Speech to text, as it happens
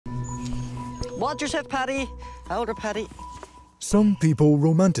Watch yourself, Paddy. Older Paddy. Some people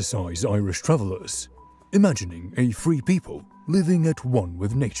romanticize Irish travellers, imagining a free people living at one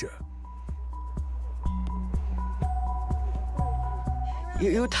with nature.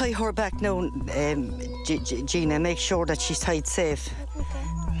 You tie her back now, Gina, make sure that she's tied safe.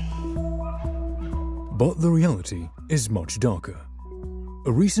 But the reality is much darker.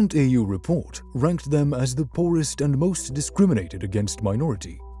 A recent EU report ranked them as the poorest and most discriminated against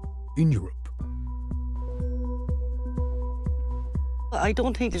minority in Europe. I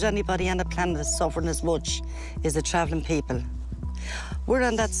don't think there's anybody on the planet that's suffering as much as the travelling people. We're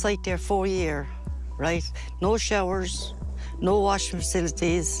on that site there 4 years, right? No showers, no washing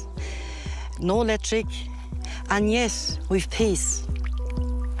facilities, no electric, and yet we've peace.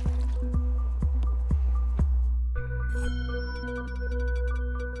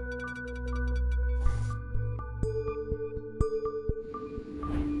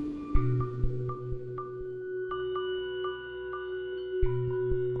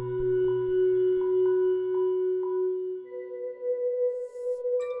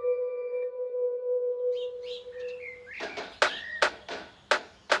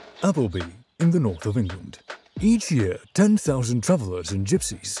 Appleby, in the north of England. Each year, 10,000 travellers and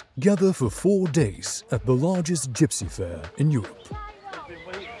gypsies gather for 4 days at the largest gypsy fair in Europe.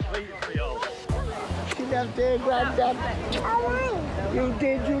 She left her granddad. You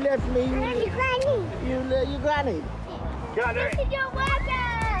did, you left me. You granny.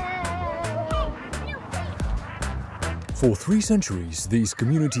 For 3 centuries, these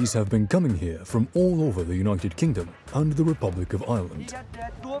communities have been coming here from all over the United Kingdom and the Republic of Ireland.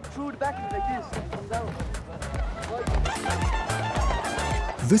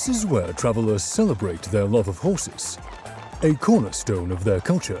 This is where travellers celebrate their love of horses, a cornerstone of their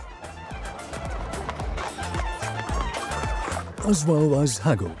culture, as well as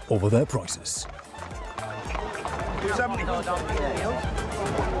haggle over their prices. 270.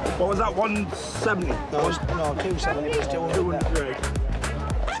 What was that, 170? No, 270. It's 200.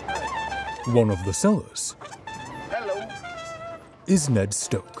 One of the sellers is Ned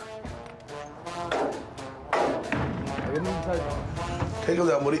Stoke. Take him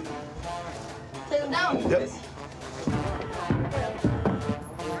down, buddy. Take him down? Yep.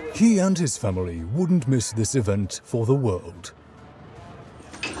 He and his family wouldn't miss this event for the world.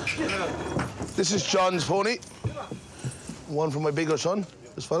 This is John's pony. One for my bigger son.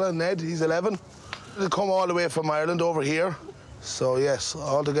 This fella, Ned, he's 11. They come all the way from Ireland over here. So, yes,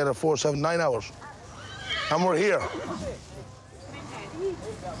 altogether 4, 7, 9 hours. And we're here.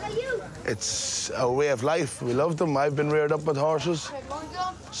 It's our way of life. We love them. I've been reared up with horses.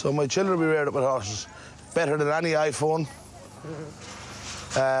 So my children will be reared up with horses. Better than any iPhone.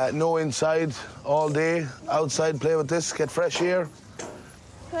 No inside all day. Outside, play with this, get fresh air.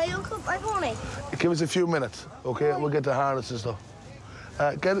 Can I look up my pony? Give us a few minutes, OK? We'll get the harness and stuff.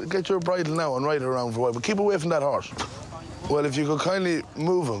 Get your bridle now and ride it around for a while, but keep away from that horse. Well, if you could kindly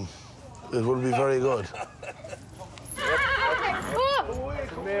move him, it would be very good.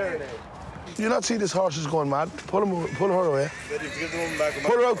 Do you not see this horse is going mad? Pull her away.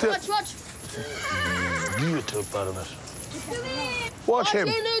 Pull her out there. Watch. You took that of it. Watch him.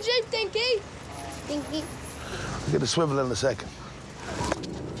 Dinky. I'll get a swivel in a second.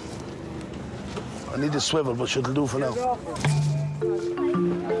 I need a swivel, but it'll do for now.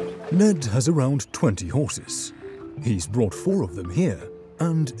 Ned has around 20 horses. He's brought 4 of them here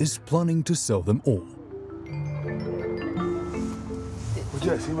and is planning to sell them all. Well,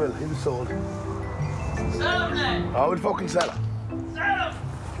 yes, he will. He'll be sold. Sell him then! I would fucking sell him. Sell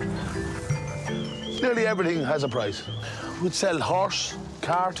him! Nearly everything has a price. We'd sell horse,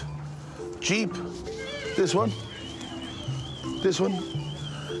 cart, jeep, this one,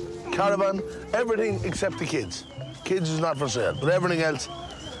 caravan, everything except the kids. Kids is not for sale, but everything else,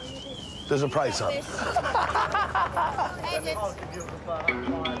 there's a price on it.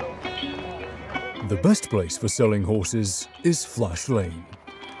 The best place for selling horses is Flash Lane.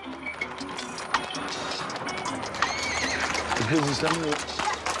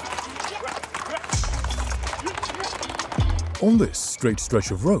 On this straight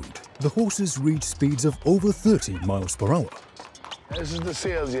stretch of road, the horses reach speeds of over 30 miles per hour. This is the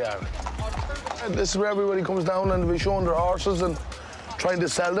sales yard. This is where everybody comes down and we showing their horses and trying to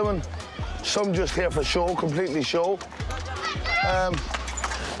sell them, and some just here for show, completely show.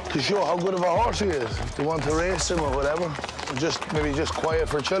 To show how good of a horse he is, if they want to race him or whatever, or maybe just quiet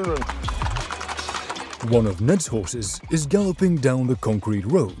for children. One of Ned's horses is galloping down the concrete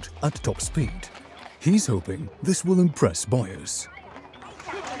road at top speed. He's hoping this will impress buyers.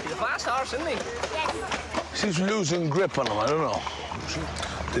 He's a fast horse, isn't he? He's losing grip on him, I don't know.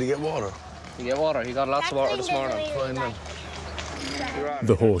 Did he get water? You get water? You got lots of water this morning. Fine then.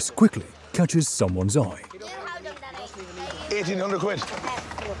 The horse quickly catches someone's eye. 1,800 quid.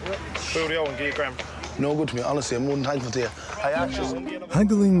 No good to me, honestly, I'm more than thankful to you. I actually...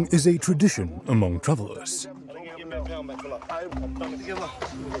 Haggling is a tradition among travellers.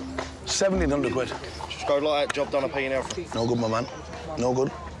 1,700 quid. Just go like that, job done, I'll pay you now. No good, my man. No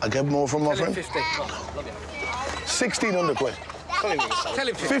good. I get more from my friend. 1,600 quid. Tell him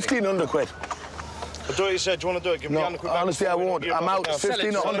 1,500 quid. I'll do what you said. Do you want to do it? Give me the 100 quid back. Honestly, I won't. I'm out.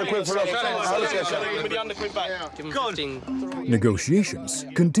 1,500 quid for us. Give me the 100 quid back. Give him 15. Negotiations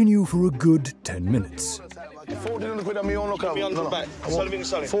continue for a good 10 minutes. 1,400 quid on my own look. Give me 100 back. Sell it,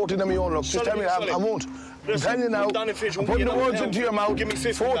 sell it. 14 on my own look. Just tell me I won't. I'm telling you now. I'm putting the words into your mouth. Give me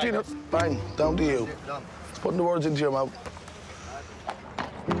 50 14. Bang. Down to you. Putting the words into your mouth.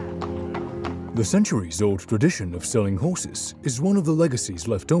 The centuries-old tradition of selling horses is one of the legacies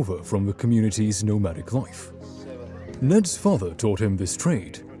left over from the community's nomadic life. Ned's father taught him this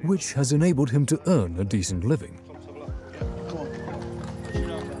trade, which has enabled him to earn a decent living.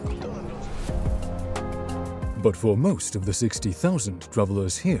 But for most of the 60,000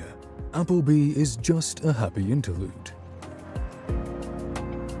 travellers here, Appleby is just a happy interlude.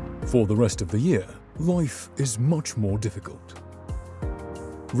 For the rest of the year, life is much more difficult.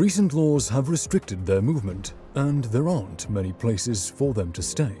 Recent laws have restricted their movement, and there aren't many places for them to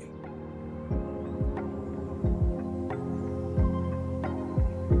stay.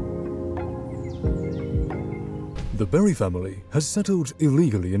 The Berry family has settled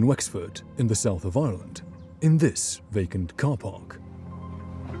illegally in Wexford, in the south of Ireland, in this vacant car park.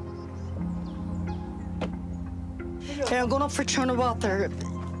 Okay, I'm going up for a turn of water.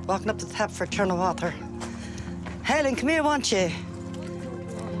 Walking up the tap for a turn of water. Helen, come here, won't you?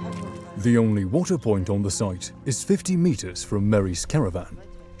 The only water point on the site is 50 metres from Mary's caravan.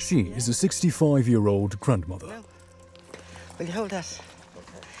 She is a 65-year-old grandmother. Will you hold that?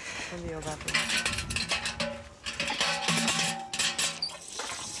 Okay.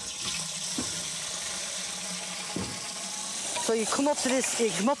 So you come up to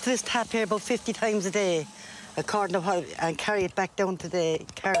this tap here about 50 times a day, according to how, and carry it back down to the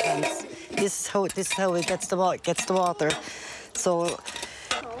caravans. This is how it gets the water. So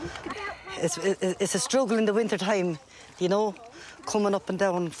it's a struggle in the winter time, you know, coming up and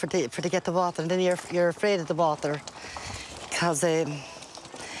down to get the water, and then you're afraid of the water, because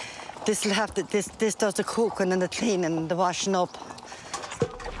this does the cooking and the cleaning and the washing up.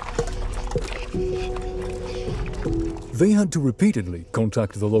 They had to repeatedly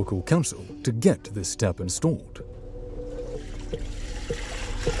contact the local council to get this tap installed.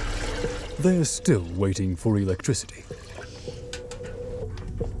 They're still waiting for electricity.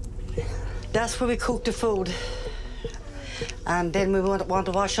 That's where we cook the food. And then we want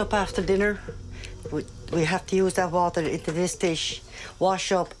to wash up after dinner. We have to use that water into this dish,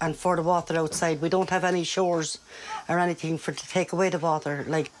 wash up, and for the water outside. We don't have any showers or anything to take away the water.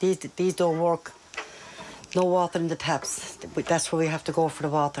 Like, these don't work. No water in the taps. That's where we have to go for the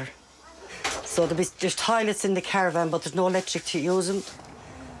water. So there's toilets in the caravan, but there's no electric to use them.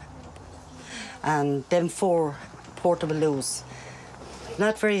 And them 4 portable loos.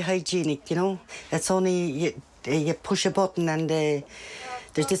 Not very hygienic, you know. It's only you push a button and there's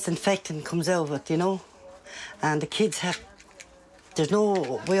disinfectant comes out of it, you know. And the kids there's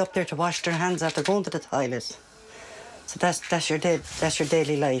no way up there to wash their hands after going to the toilet. So that's your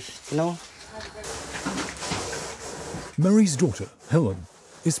daily life, you know. Mary's daughter, Helen,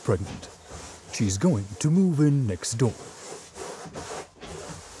 is pregnant. She's going to move in next door.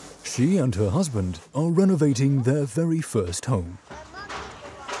 She and her husband are renovating their very first home.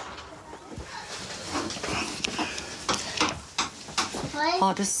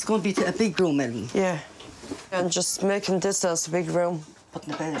 Oh, this is going to be a big room, Ellen. Yeah. And just making this as a big room.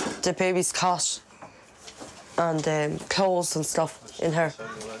 Putting the bed. The baby's cot and clothes and stuff in here.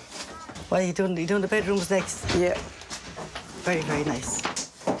 Why are you doing the bedrooms next? Yeah. Very, very nice.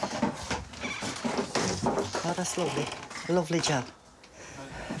 Oh, that's lovely. A lovely job.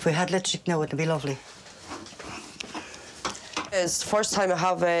 If we had electric now, it'd be lovely. It's the first time I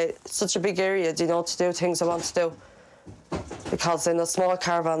have such a big area, you know, to do things I want to do. Because in a small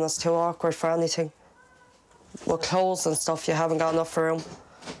caravan, it's too awkward for anything. With clothes and stuff, you haven't got enough room.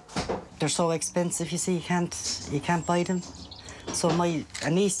 They're so expensive, you see, you can't buy them. So a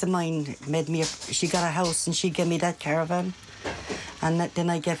niece of mine made me she got a house and she gave me that caravan. And then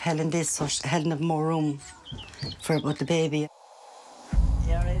I gave Helen this, so Helen had more room with the baby.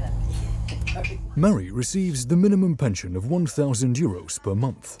 Mary receives the minimum pension of €1,000 per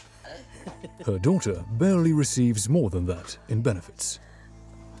month. Her daughter barely receives more than that in benefits.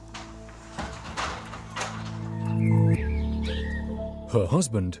 Her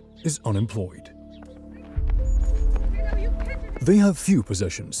husband is unemployed. They have few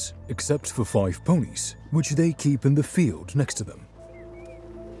possessions, except for 5 ponies, which they keep in the field next to them.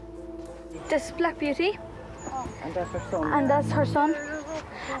 This is Black Beauty. And that's her son. And that's her son.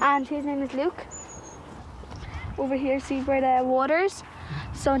 And his name is Luke. Over here, see where the water's.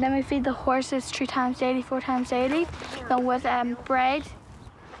 So then we feed the horses 3 times daily, 4 times daily. Then with bread.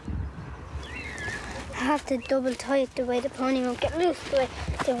 I have to double tie it the way the pony won't get loose, the way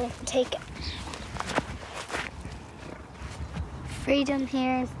they won't take it. Freedom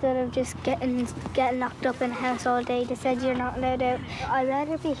here instead of just getting locked up in a house all day. They said you're not allowed out. I'd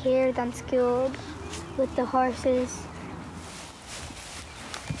rather be here than school with the horses.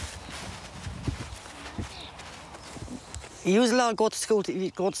 You all go to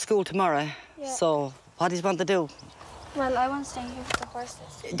school tomorrow. Yeah. So what do you want to do? Well, I want to stay here with the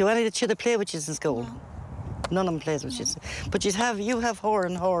horses. Do any of the children play with you in school? No. None of them plays with you. But you have her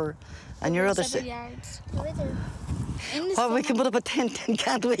and your other sister. Yards. Well, we can put up a tent then,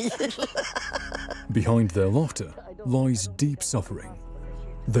 can't we? Behind their laughter lies deep suffering.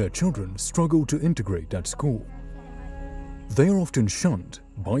 Their children struggle to integrate at school. They are often shunned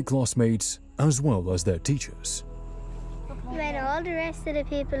by classmates as well as their teachers. When all the rest of the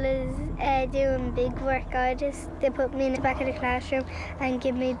people is doing big work, they put me in the back of the classroom and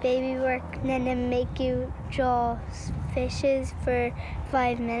give me baby work, and then they make you draw fishes for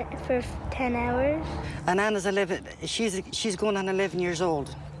 5 minutes, for 10 hours. And Anna's 11, she's going on 11 years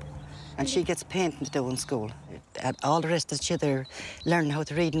old, and she gets painting to do in school. And all the rest of the children learning how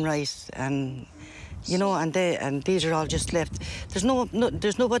to read and write, and you know, and these are all just left.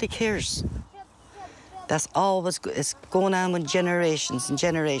 There's nobody cares. That's always it's going on with generations and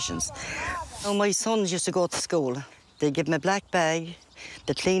generations. Now, my sons used to go to school. They give them a black bag.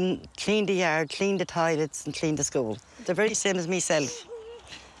 They clean the yard, clean the toilets, and clean the school. They're very same as myself,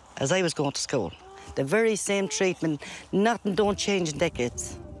 as I was going to school. The very same treatment. Nothing don't change in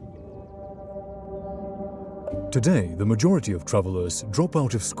decades. Today, the majority of travellers drop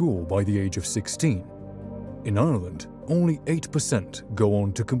out of school by the age of 16. In Ireland, only 8% go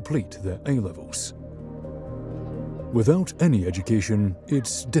on to complete their A-levels. Without any education,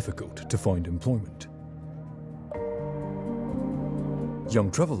 it's difficult to find employment.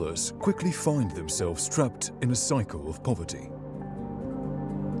 Young travellers quickly find themselves trapped in a cycle of poverty.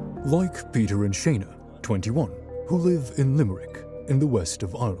 Like Peter and Shayna, 21, who live in Limerick, in the west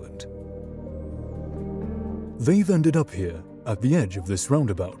of Ireland. They've ended up here at the edge of this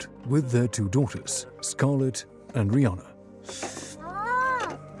roundabout with their 2 daughters, Scarlett and Rihanna.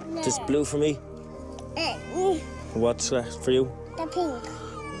 This blue for me? What's for you? The pink.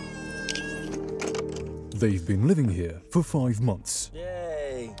 They've been living here for 5 months.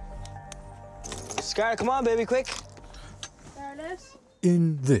 Yay! Scar, come on, baby, quick. There it is.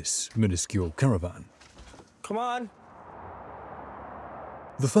 In this minuscule caravan. Come on.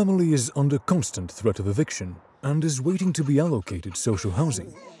 The family is under constant threat of eviction and is waiting to be allocated social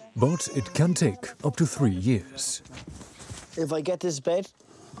housing, but it can take up to 3 years. If I get this bed,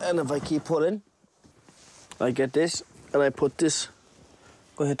 and if I keep pulling, I get this, and I put this.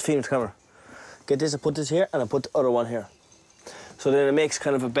 Go ahead, feed the camera. Get this, I put this here, and I put the other one here. So then it makes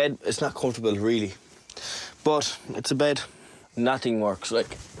kind of a bed. It's not comfortable, really, but it's a bed. Nothing works,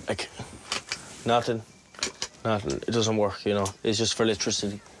 like nothing. It doesn't work, you know. It's just for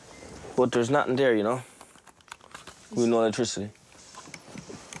electricity. But there's nothing there, you know. With no electricity.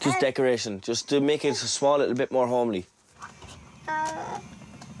 Just decoration, just to make it a small little bit more homely.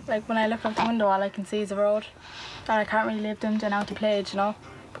 Like when I look out the window, all I can see is a road. And I can't really leave them down out to play, you know,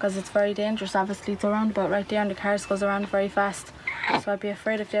 because it's very dangerous. Obviously, it's a roundabout right there, and the cars goes around very fast. So I'd be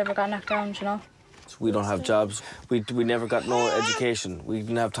afraid if they ever got knocked down, you know. We don't have jobs. We never got no education. We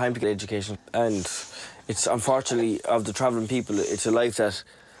didn't have time to get education. And it's unfortunately of the travelling people, it's a life that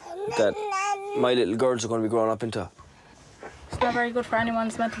my little girls are going to be growing up into. It's not very good for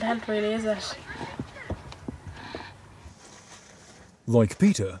anyone's mental health, really, is it? Like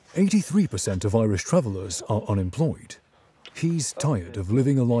Peter, 83% of Irish travellers are unemployed. He's tired of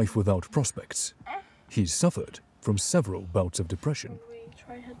living a life without prospects. He's suffered from several bouts of depression.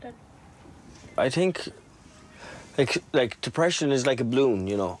 I think, like depression is like a balloon,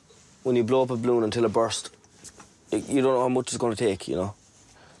 you know. When you blow up a balloon until it bursts, you don't know how much it's going to take, you know.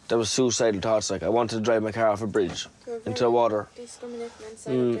 That was suicidal thoughts. Like I wanted to drive my car off a bridge into the water.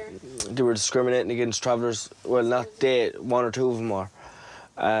 They were discriminating against travellers. Well, not they, 1 or 2 of them are.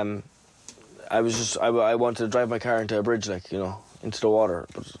 I wanted to drive my car into a bridge, like, you know, into the water.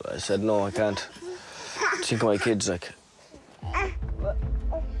 But I said no, I can't. Think of my kids, like.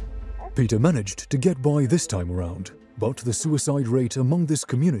 Peter managed to get by this time around, but the suicide rate among this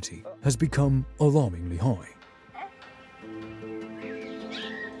community has become alarmingly high.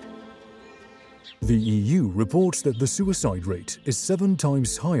 The EU reports that the suicide rate is 7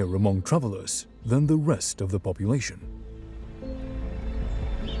 times higher among travellers than the rest of the population.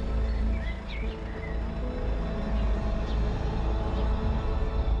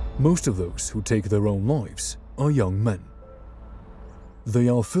 Most of those who take their own lives are young men. They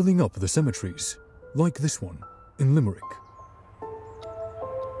are filling up the cemeteries, like this one in Limerick,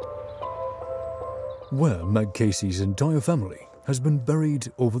 where Meg Casey's entire family has been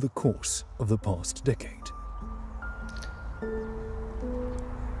buried over the course of the past decade.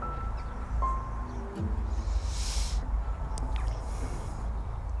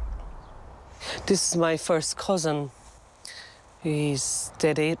 This is my first cousin. He's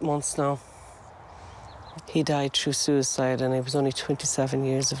dead 8 months now. He died through suicide and he was only 27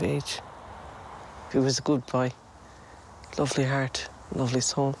 years of age. He was a good boy. Lovely heart, lovely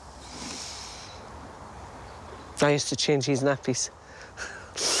soul. I used to change his nappies.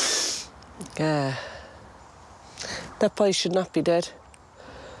 Yeah. That boy should not be dead.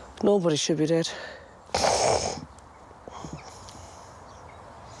 Nobody should be dead.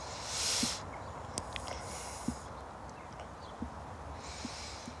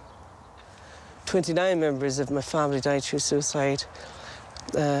 "29 members of my family died through suicide.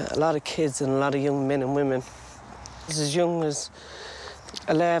 A lot of kids and a lot of young men and women. As young as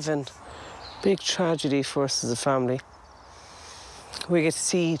 11. Big tragedy for us as a family. We get to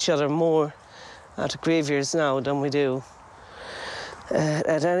see each other more at the graveyards now than we do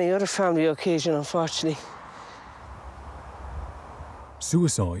at any other family occasion, unfortunately.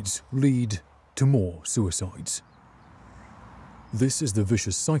 Suicides lead to more suicides. This is the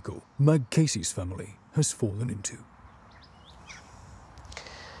vicious cycle Meg Casey's family has fallen into.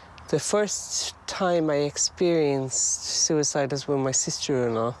 The first time I experienced suicide was when my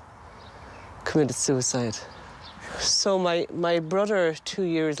sister-in-law committed suicide. So my brother, 2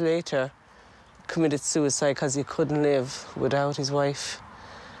 years later, committed suicide because he couldn't live without his wife.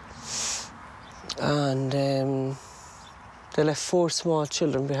 And they left 4 small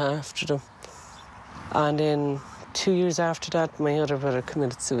children after them. And then 2 years after that, my other brother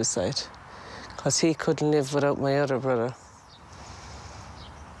committed suicide because he couldn't live without my other brother.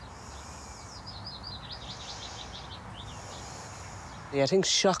 I think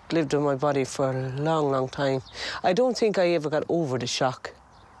shock lived in my body for a long, long time. I don't think I ever got over the shock,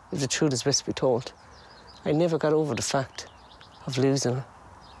 if the truth is best to be told. I never got over the fact of losing her.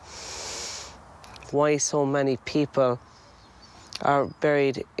 Why so many people are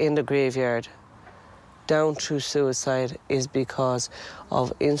buried in the graveyard down through suicide is because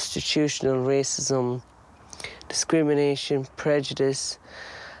of institutional racism, discrimination, prejudice,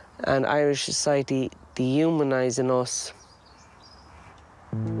 and Irish society dehumanising us.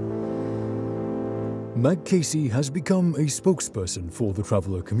 Meg Casey has become a spokesperson for the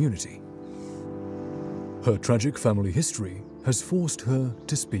traveller community. Her tragic family history has forced her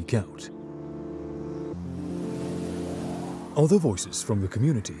to speak out. Other voices from the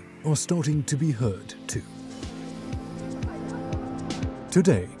community are starting to be heard too.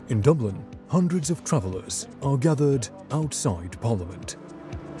 Today in Dublin, hundreds of travellers are gathered outside Parliament.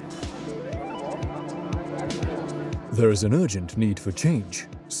 There is an urgent need for change,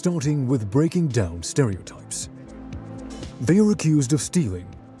 starting with breaking down stereotypes. They are accused of stealing,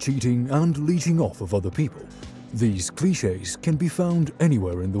 cheating and leeching off of other people. These clichés can be found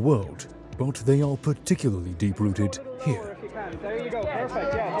anywhere in the world, but they are particularly deep-rooted here. There you go,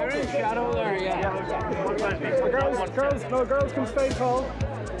 perfect, yeah. There is shadow there, yeah. Girls can stay tall.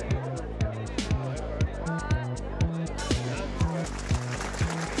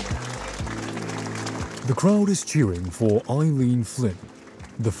 The crowd is cheering for Eileen Flynn,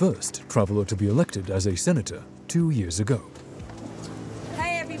 the first traveller to be elected as a senator 2 years ago.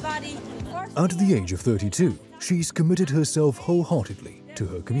 Hey everybody! At the age of 32, she's committed herself wholeheartedly to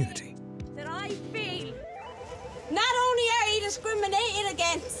her community. That I feel not only are you discriminated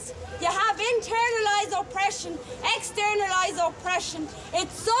against, you have internalized oppression, externalized oppression.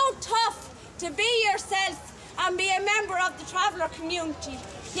 It's so tough to be yourself and be a member of the traveller community.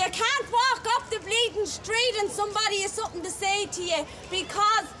 You can't walk up the bleeding street and somebody has something to say to you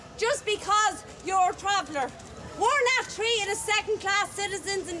just because you're a traveller. We're not treated as second-class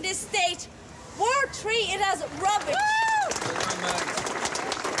citizens in this state. We're treated as rubbish.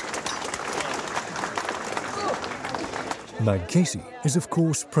 Meg Casey is of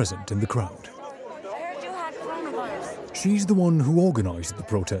course present in the crowd. She's the one who organised the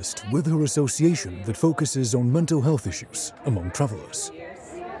protest with her association that focuses on mental health issues among travellers.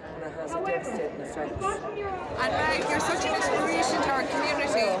 has a devastating effect. And you're such an inspiration to our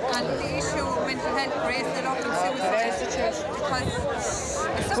community, and the issue of mental health raised it up in suicide.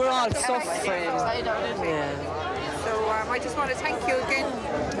 Because we're all suffering. Yeah. So I just want to thank you again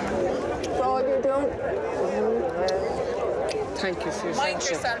for all you're doing. Thank you for your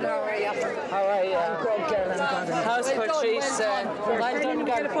friendship. How are you? How are you? I'm good, girl. How's Patrice? Well done,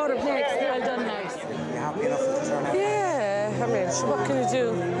 get a photo next. Well done, nice. You happy enough with the turnout? Yeah, I mean, what can you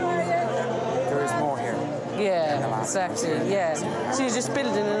do? There is more here. Yeah, exactly, yeah. So you're just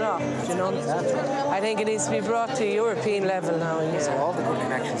building it up, you know? I think it needs to be brought to a European level now. Yeah. So all the good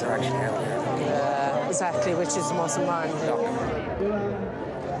connections are actually out here. Yeah, exactly, which is the most important thing.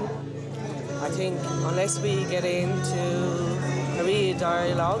 I think unless we get into a real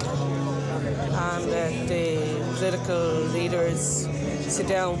dialogue and the political leaders sit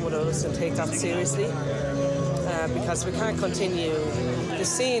down with us and take that seriously, because we can't continue to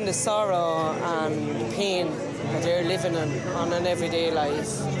seeing the sorrow and pain that they're living on an everyday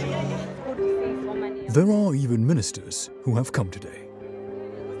life. There are even ministers who have come today.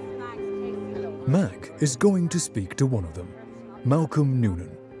 Mag is going to speak to one of them, Malcolm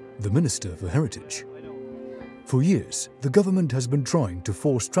Noonan, the Minister for Heritage. For years, the government has been trying to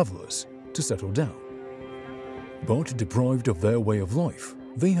force travellers to settle down. But deprived of their way of life,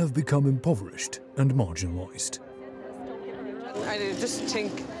 they have become impoverished and marginalised. I just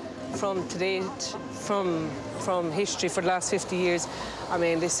think from today, from history for the last 50 years, I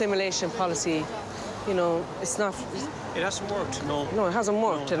mean, the assimilation policy, you know, it's not... It hasn't worked, no. No, it hasn't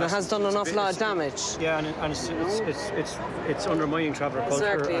worked, and it has done an awful lot of damage. Yeah, and it's undermining traveller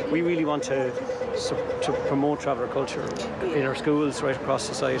culture. Exactly. We really want to promote traveller culture in our schools, right across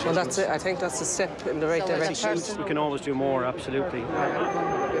society. Well, that's it. I think that's a step in the right direction. We can always do more, absolutely.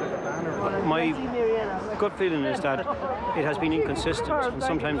 My gut feeling is that it has been inconsistent, and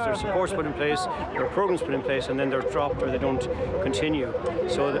sometimes there are supports put in place, there are programs put in place, and then they're dropped or they don't continue.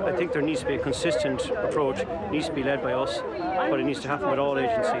 So I think there needs to be a consistent approach. It needs to be led by us, but it needs to happen with all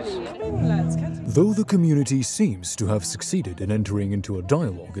agencies. Though the community seems to have succeeded in entering into a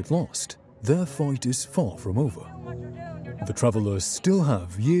dialogue at last, their fight is far from over. The travellers still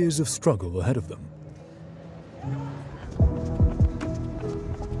have years of struggle ahead of them.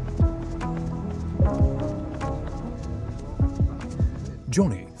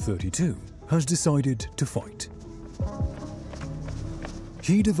 Johnny, 32, has decided to fight.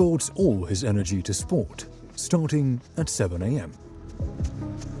 He devotes all his energy to sport, starting at 7 a.m.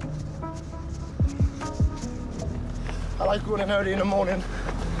 I like going in early in the morning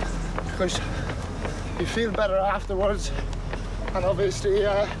because you feel better afterwards, and obviously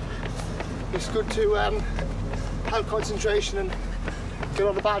it's good to have concentration and get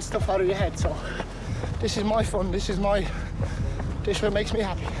all the bad stuff out of your head. So this is my fun, this is what makes me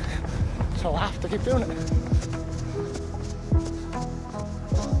happy. So I have to keep doing it.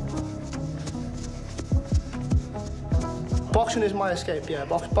 Boxing is my escape, yeah.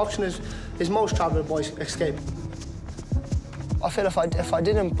 Boxing is most traveller boys' escape. I feel if I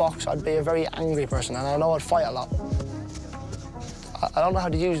didn't box, I'd be a very angry person, and I know I'd fight a lot. I don't know how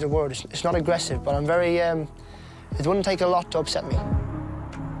to use the word. It's not aggressive, but I'm very... it wouldn't take a lot to upset me.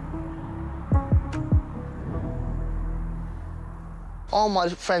 All my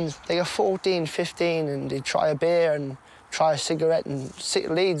friends, they get 14, 15, and they try a beer and try a cigarette, and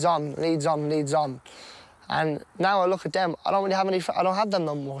leads on, leads on, leads on. And now I look at them, I don't really have any... I don't have them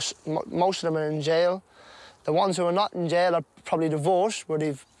no more. Most of them are in jail. The ones who are not in jail are probably divorced, where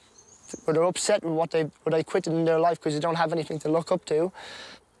they're upset with what they quit in their life because they don't have anything to look up to.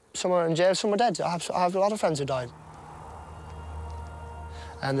 Some are in jail, some are dead. I have a lot of friends who died.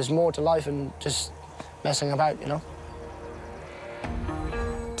 And there's more to life than just messing about, you know?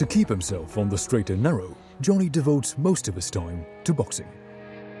 To keep himself on the straight and narrow, Johnny devotes most of his time to boxing.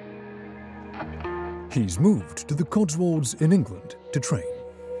 He's moved to the Cotswolds in England to train.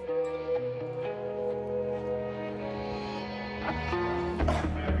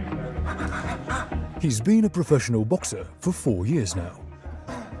 He's been a professional boxer for 4 years now.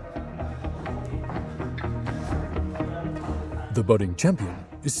 The budding champion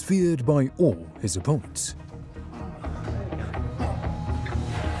is feared by all his opponents.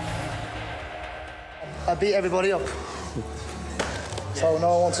 I beat everybody up, so no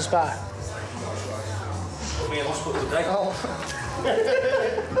one wants to spar.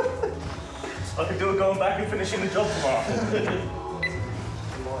 I could do it going back and finishing the job tomorrow.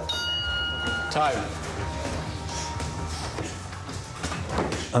 Time.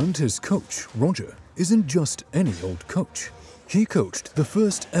 And his coach, Roger, isn't just any old coach. He coached the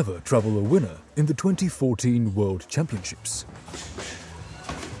first ever traveller winner in the 2014 World Championships.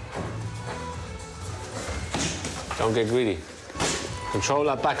 Don't get greedy. Control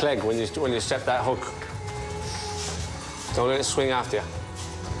that back leg when you step that hook. Don't let it swing after you.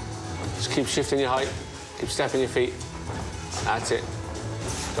 Just keep shifting your height, keep stepping your feet. That's it.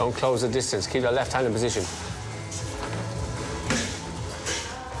 Don't close the distance. Keep that left hand in position.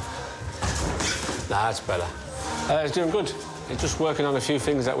 That's better. It's doing good. It's just working on a few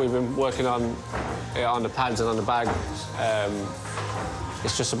things that we've been working on the pads and on the bag.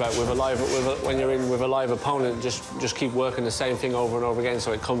 It's just about when you're in with a live opponent, just keep working the same thing over and over again,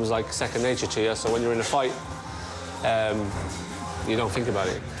 so it comes like second nature to you. So when you're in a fight, you don't think about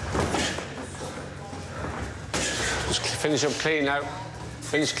it. Just finish up clean now.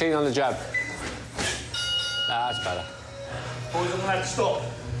 Finish clean on the jab. That's better. Boys, I'm gonna have to stop.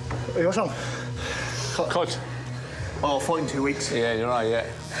 What's wrong? Cut. Oh, fight in 2 weeks. Yeah, you're right, yeah.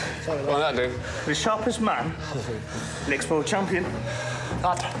 Sorry, well, that do. The sharpest man, next world champion.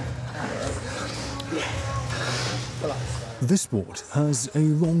 This sport has a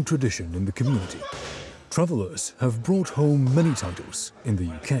long tradition in the community. Travellers have brought home many titles in the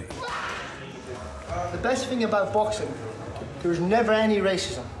UK. The best thing about boxing, there's never any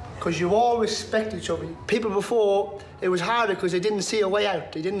racism, because you all respect each other. People before, it was harder because they didn't see a way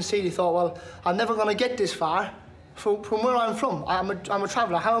out. They thought, well, I'm never going to get this far. From where I'm from, I'm a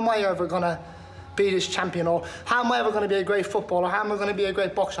traveller. How am I ever going to be this champion? Or how am I ever going to be a great footballer? How am I going to be a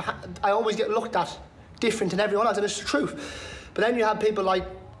great boxer? I always get looked at different than everyone else, and it's the truth. But then you have people like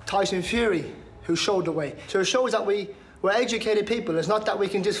Tyson Fury, who showed the way. So it shows that we're educated people. It's not that we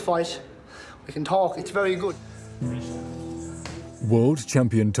can just fight. We can talk. It's very good. World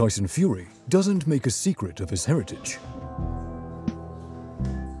champion Tyson Fury doesn't make a secret of his heritage.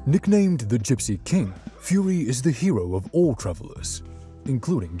 Nicknamed the Gypsy King, Fury is the hero of all travellers,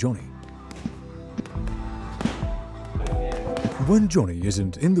 including Johnny. When Johnny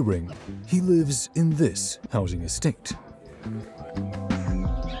isn't in the ring, he lives in this housing estate.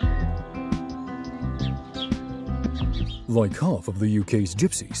 Like half of the UK's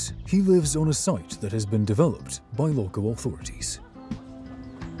gypsies, he lives on a site that has been developed by local authorities.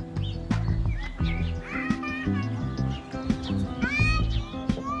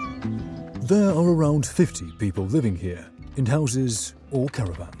 There are around 50 people living here, in houses or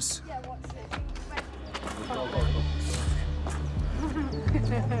caravans.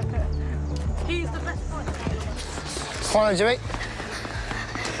 He's the best one. Come on, Jimmy.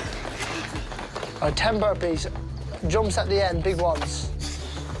 10 burpees, jumps at the end, big ones.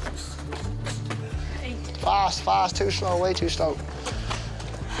 Fast, fast, too slow, way too slow.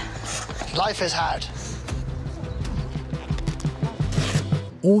 Life is hard.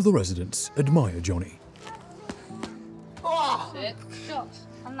 All the residents admire Johnny,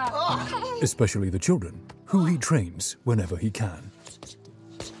 especially the children, who he trains whenever he can.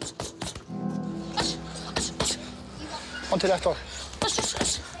 1, 2, left hook.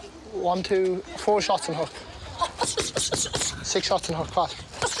 1, 2, 4 shots and hook. 6 shots and hook, fast.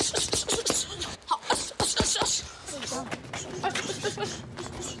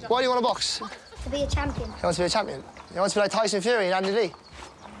 Why do you want to box? To be a champion. He wants to be a champion. He wants to be like Tyson Fury and Andy Lee.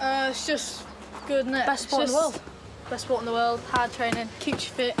 It's just good, isn't it? Best sport in the world. Best sport in the world, hard training, keeps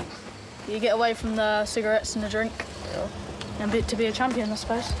you fit. You get away from the cigarettes and the drink. Yeah. And to be a champion, I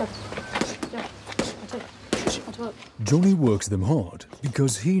suppose. So, yeah, I'll do it. Johnny works them hard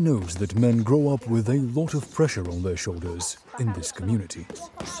because he knows that men grow up with a lot of pressure on their shoulders in this community.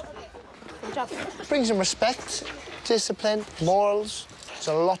 Brings him respect, discipline, morals. There's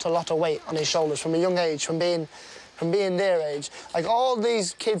a lot of weight on his shoulders from a young age, from being their age. Like all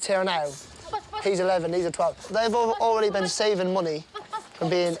these kids here now, he's 11, these are 12. They've already been saving money from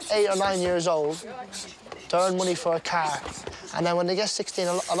being 8 or 9 years old to earn money for a car. And then when they get 16,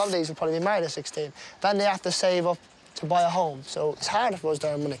 a lot of these will probably be married at 16. Then they have to save up to buy a home. So it's harder for us to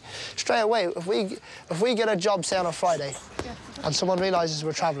earn money. Straight away, if we get a job, say on a Friday, and someone realises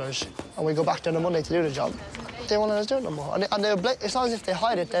we're travellers, and we go back there on a Monday to do the job, they won't let us do it no more. And it's not as if they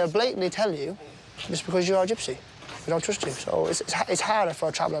hide it, they'll blatantly tell you, just because you are a gypsy. We don't trust you, so it's harder for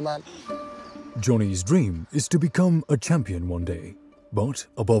a traveller man. Johnny's dream is to become a champion one day, but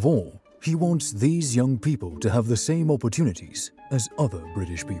above all, he wants these young people to have the same opportunities as other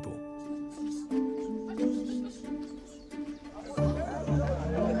British people.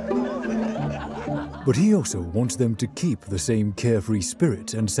 But he also wants them to keep the same carefree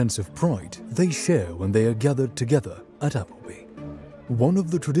spirit and sense of pride they share when they are gathered together at Appleby. One of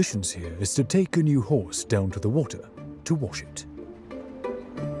the traditions here is to take a new horse down to the water to wash it.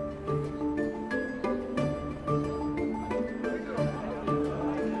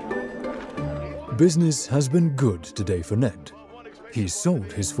 Business has been good today for Ned. He's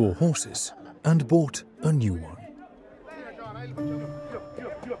sold his 4 horses and bought a new one.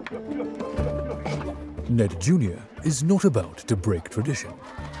 Ned Jr. is not about to break tradition.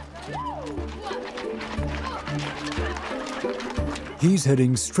 He's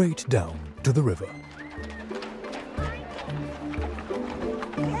heading straight down to the river.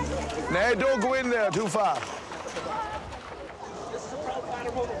 Ned, don't go in there too far.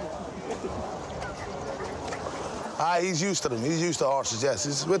 He's used to them. He's used to horses, yes.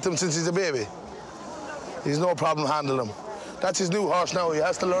 He's with them since he's a baby. He's no problem handling them. That's his new horse now. He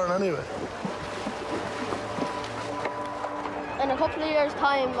has to learn anyway. In a couple of years'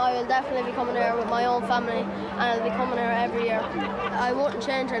 time, I will definitely be coming here with my own family, and I'll be coming here every year. I wouldn't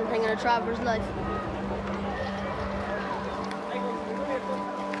change anything in a traveller's life.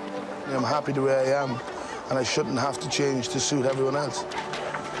 I'm happy the way I am, and I shouldn't have to change to suit everyone else.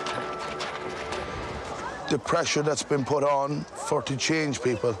 The pressure that's been put on to change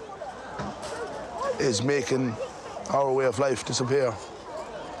people is making our way of life disappear.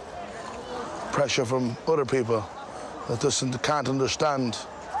 Pressure from other people that can't understand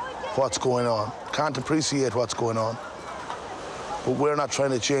what's going on, can't appreciate what's going on. But we're not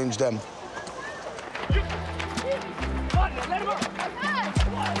trying to change them.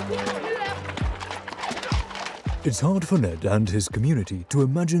 It's hard for Ned and his community to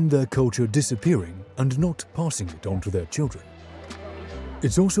imagine their culture disappearing and not passing it on to their children.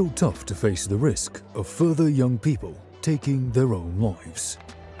 It's also tough to face the risk of further young people taking their own lives.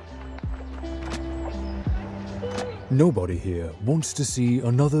 Nobody here wants to see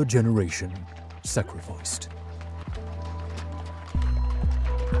another generation sacrificed.